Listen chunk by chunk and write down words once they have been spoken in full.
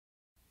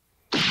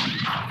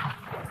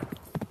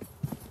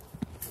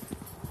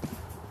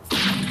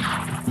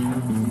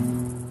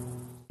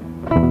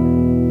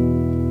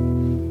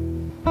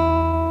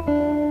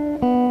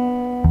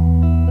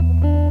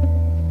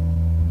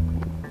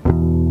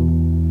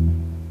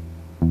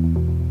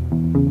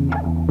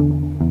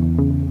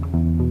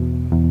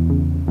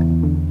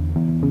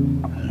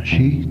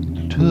She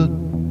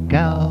took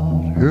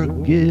out her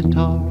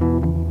guitar,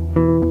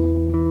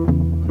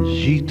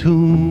 she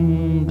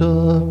tuned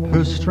up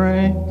her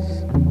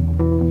strings,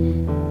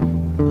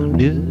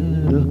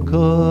 did a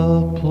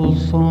couple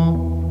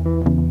songs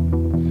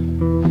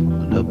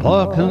in the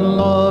parking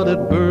lot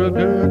at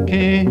Burger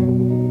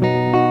King.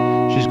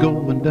 She's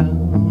going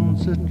down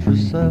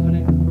Citrus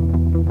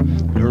Avenue,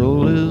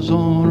 girl is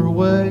on her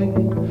way.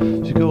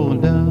 She's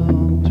going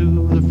down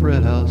to the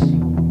Frat house,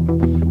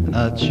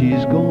 tonight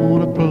she's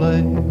gonna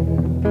play.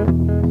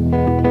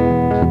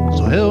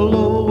 So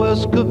hello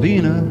West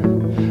Covina,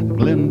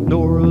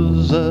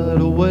 Glendora's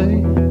that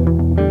away.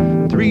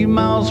 3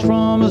 miles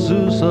from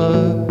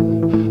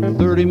Azusa,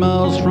 30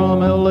 miles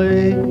from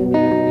LA.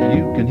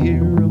 You can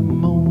hear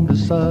them on the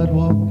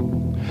sidewalk,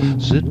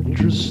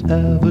 Citrus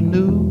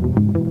Avenue,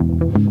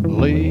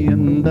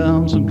 laying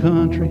down some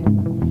country,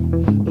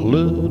 a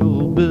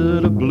little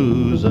bit of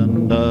blues,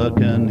 and I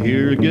can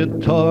hear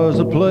guitars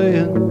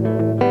a-playing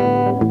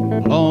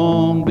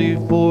long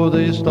before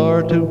they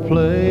start to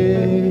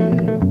play.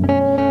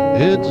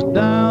 It's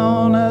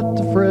down at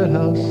the Frat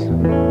house,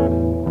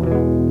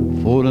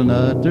 for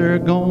tonight they're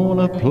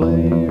gonna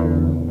play her.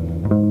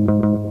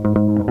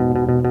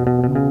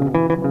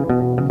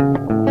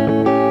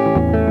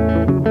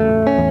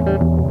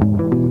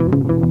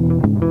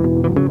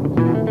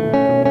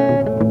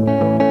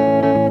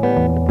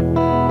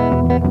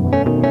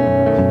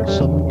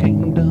 Some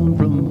came down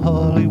from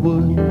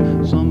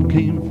Hollywood, some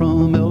came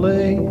from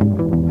LA,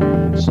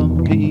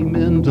 some came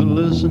in to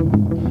listen,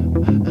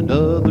 and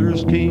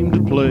others came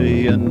to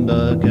play. And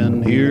I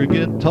can hear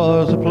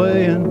guitars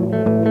a-playing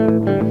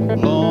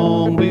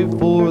long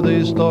before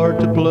they start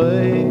to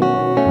play.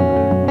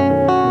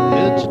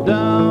 It's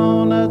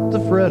down at the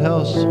Frat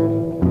house,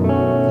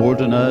 for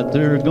tonight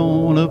they're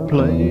gonna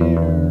play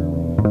her.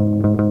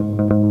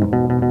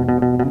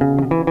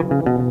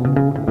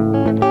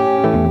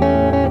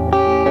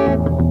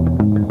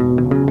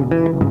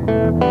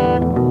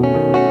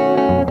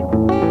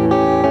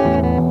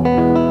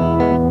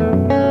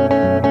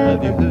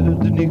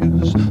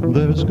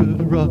 There's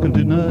good rockin'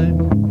 tonight.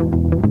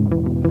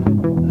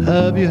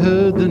 Have you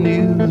heard the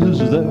news?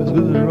 There's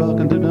good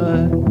rockin'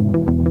 tonight.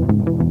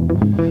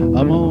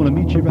 I'm gonna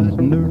meet you right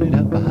and early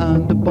down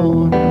behind the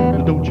barn.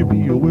 Don't you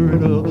be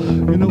worried of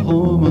you no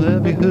harm.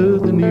 Have you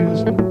heard the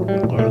news?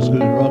 There's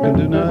good rockin'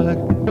 tonight.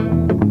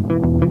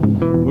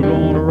 We're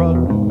gonna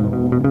rock.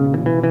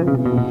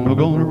 We're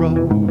gonna rock.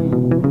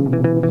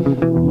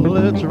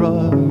 Let's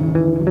rock.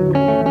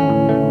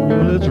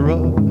 Let's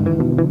rock.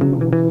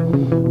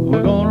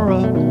 We're gonna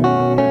rock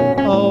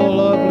all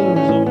our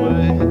blues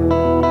away.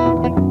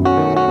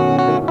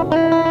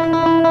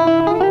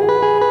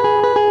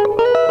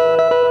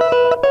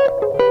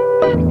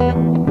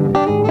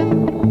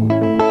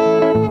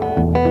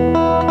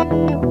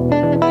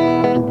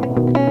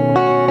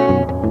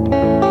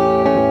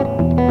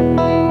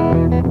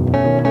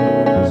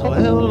 So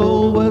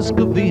hello West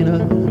Covina,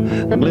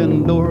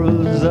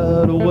 Glendora's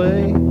that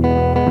away.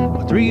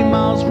 3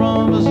 miles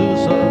from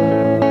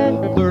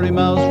Azusa, 30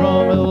 miles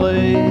from LA.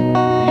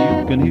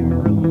 You can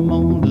hear them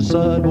on the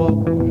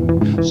sidewalk,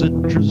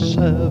 Citrus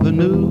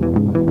Avenue,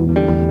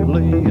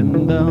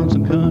 laying down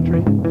some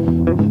country,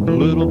 a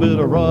little bit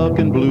of rock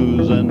and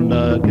blues, and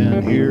I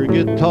can hear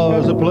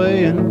guitars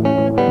a-playing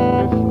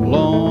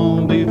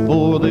long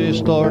before they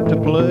start to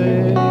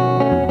play.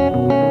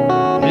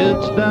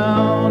 It's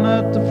down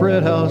at the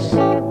Frat house,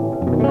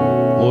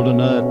 for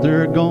tonight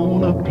they're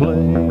gonna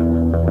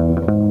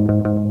play.